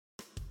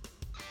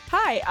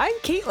Hi, I'm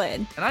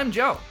Caitlin. And I'm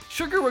Joe.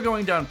 Sugar We're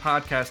Going Down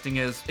podcasting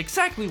is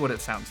exactly what it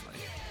sounds like.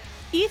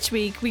 Each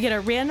week, we get a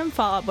random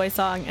Fall Out Boy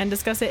song and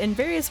discuss it in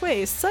various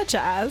ways, such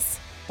as...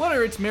 What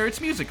are its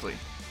merits musically?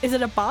 Is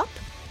it a bop?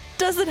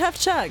 Does it have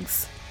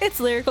chugs? Its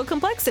lyrical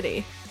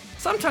complexity.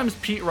 Sometimes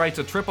Pete writes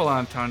a triple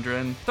entendre,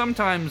 and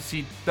sometimes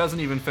he doesn't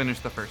even finish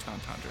the first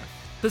entendre.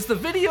 Does the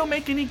video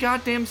make any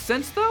goddamn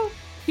sense, though?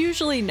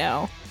 Usually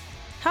no.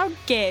 How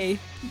gay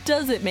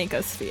does it make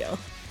us feel?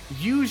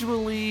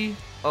 Usually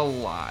a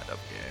lot of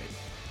gay.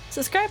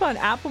 Subscribe on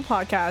Apple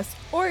Podcasts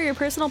or your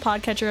personal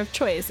podcatcher of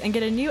choice and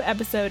get a new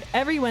episode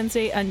every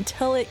Wednesday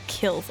until it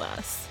kills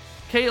us.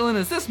 Caitlin,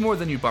 is this more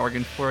than you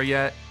bargained for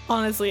yet?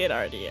 Honestly, it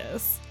already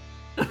is.